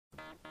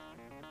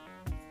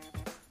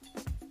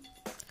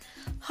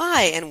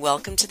Hi, and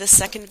welcome to the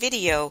second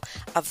video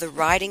of the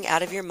Riding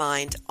Out of Your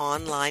Mind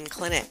online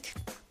clinic.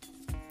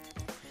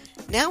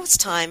 Now it's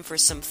time for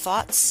some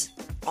thoughts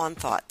on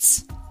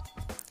thoughts.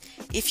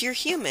 If you're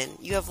human,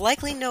 you have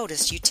likely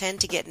noticed you tend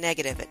to get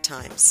negative at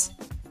times.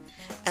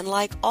 And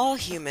like all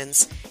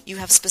humans, you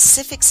have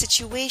specific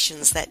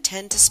situations that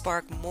tend to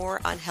spark more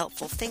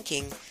unhelpful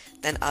thinking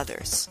than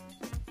others.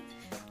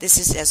 This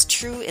is as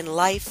true in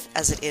life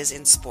as it is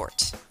in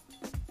sport.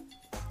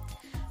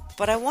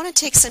 But I want to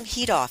take some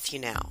heat off you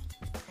now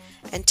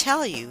and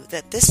tell you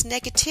that this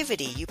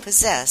negativity you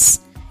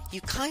possess,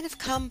 you kind of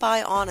come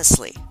by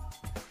honestly.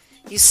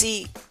 You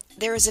see,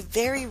 there is a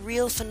very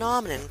real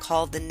phenomenon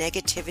called the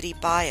negativity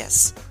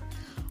bias.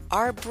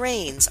 Our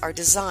brains are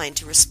designed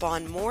to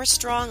respond more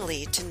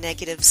strongly to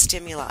negative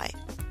stimuli.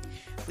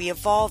 We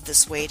evolved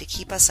this way to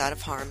keep us out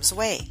of harm's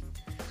way.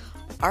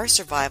 Our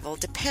survival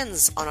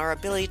depends on our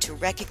ability to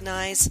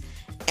recognize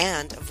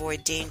and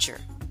avoid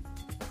danger.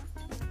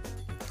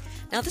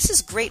 Now, this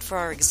is great for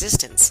our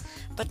existence,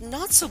 but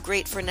not so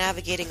great for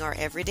navigating our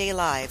everyday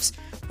lives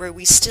where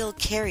we still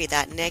carry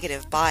that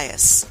negative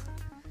bias.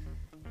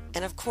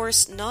 And of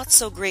course, not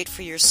so great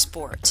for your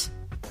sport,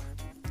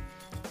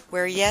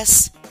 where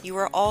yes, you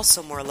are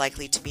also more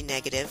likely to be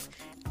negative,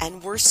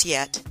 and worse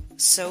yet,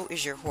 so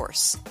is your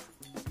horse.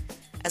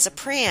 As a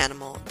prey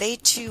animal, they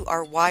too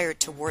are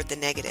wired toward the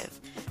negative,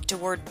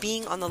 toward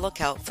being on the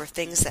lookout for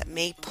things that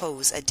may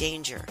pose a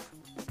danger.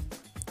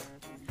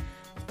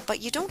 But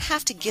you don't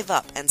have to give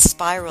up and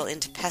spiral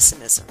into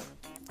pessimism.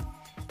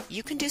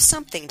 You can do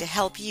something to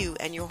help you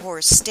and your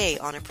horse stay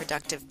on a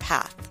productive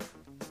path.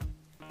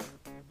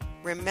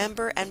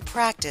 Remember and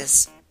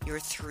practice your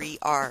 3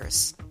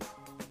 R's.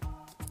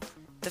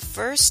 The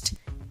first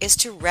is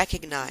to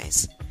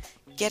recognize.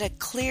 Get a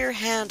clear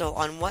handle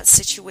on what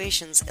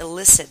situations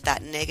elicit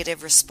that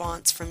negative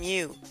response from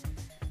you.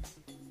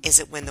 Is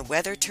it when the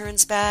weather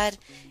turns bad?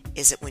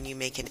 Is it when you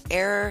make an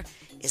error?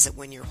 Is it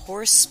when your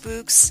horse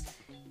spooks?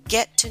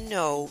 Get to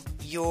know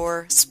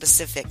your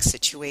specific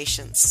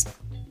situations.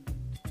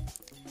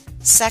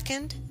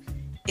 Second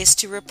is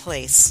to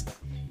replace.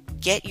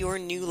 Get your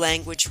new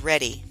language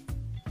ready.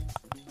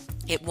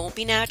 It won't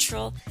be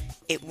natural,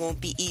 it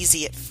won't be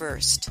easy at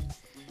first.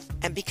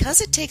 And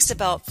because it takes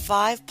about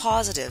 5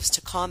 positives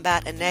to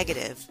combat a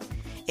negative,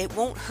 it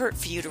won't hurt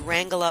for you to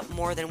wrangle up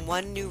more than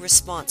one new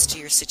response to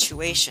your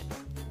situation.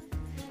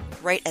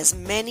 Write as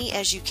many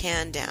as you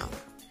can down.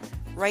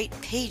 Write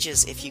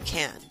pages if you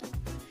can.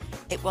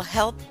 It will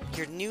help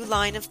your new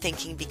line of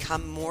thinking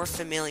become more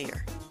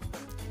familiar.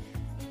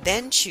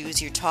 Then choose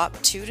your top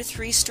 2 to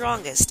 3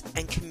 strongest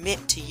and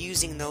commit to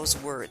using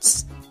those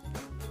words.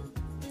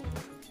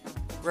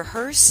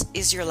 Rehearse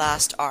is your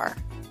last R.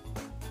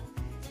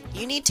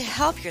 You need to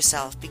help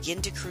yourself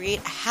begin to create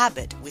a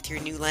habit with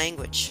your new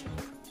language.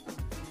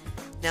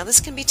 Now this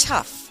can be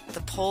tough.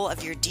 The pull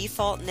of your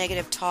default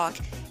negative talk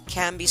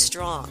can be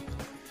strong.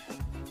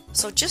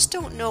 So just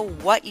don't know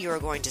what you are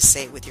going to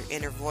say with your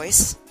inner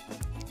voice.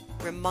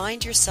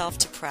 Remind yourself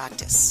to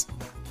practice.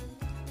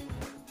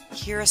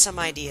 Here are some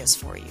ideas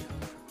for you.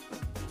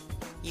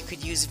 You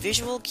could use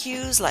visual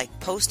cues like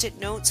post-it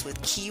notes with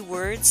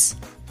keywords.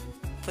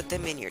 Put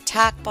them in your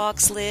tack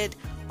box lid,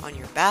 on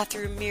your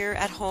bathroom mirror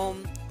at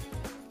home.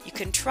 You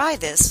can try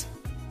this,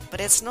 but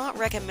it's not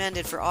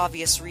recommended for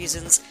obvious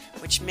reasons,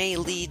 which may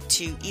lead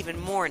to even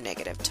more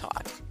negative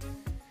talk.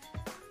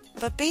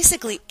 But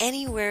basically,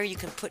 anywhere you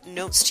can put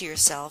notes to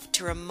yourself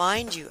to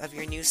remind you of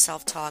your new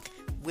self-talk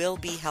will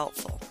be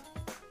helpful.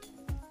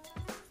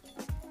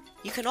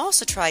 You can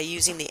also try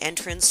using the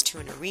entrance to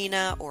an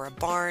arena or a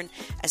barn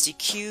as a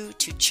cue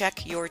to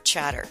check your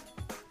chatter.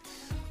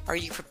 Are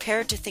you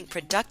prepared to think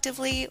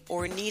productively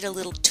or need a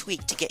little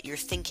tweak to get your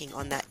thinking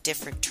on that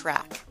different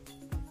track?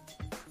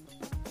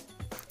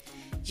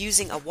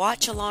 Using a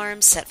watch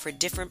alarm set for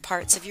different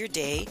parts of your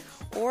day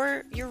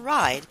or your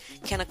ride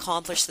can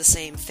accomplish the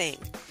same thing.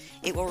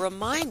 It will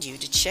remind you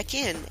to check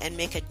in and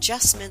make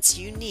adjustments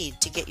you need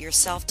to get your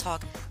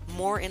self-talk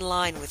more in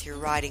line with your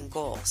riding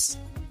goals.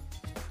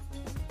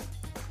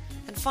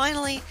 And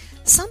finally,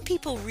 some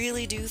people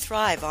really do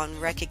thrive on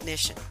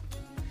recognition.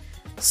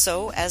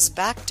 So, as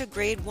back to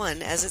grade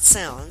 1 as it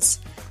sounds,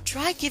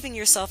 try giving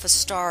yourself a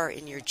star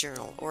in your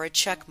journal or a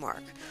check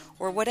mark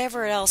or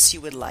whatever else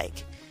you would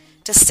like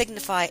to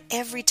signify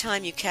every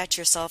time you catch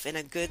yourself in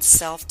a good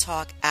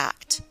self-talk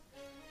act.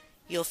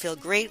 You'll feel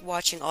great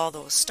watching all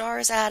those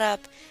stars add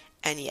up,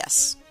 and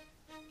yes,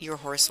 your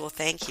horse will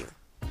thank you.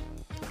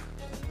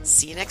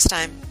 See you next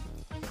time.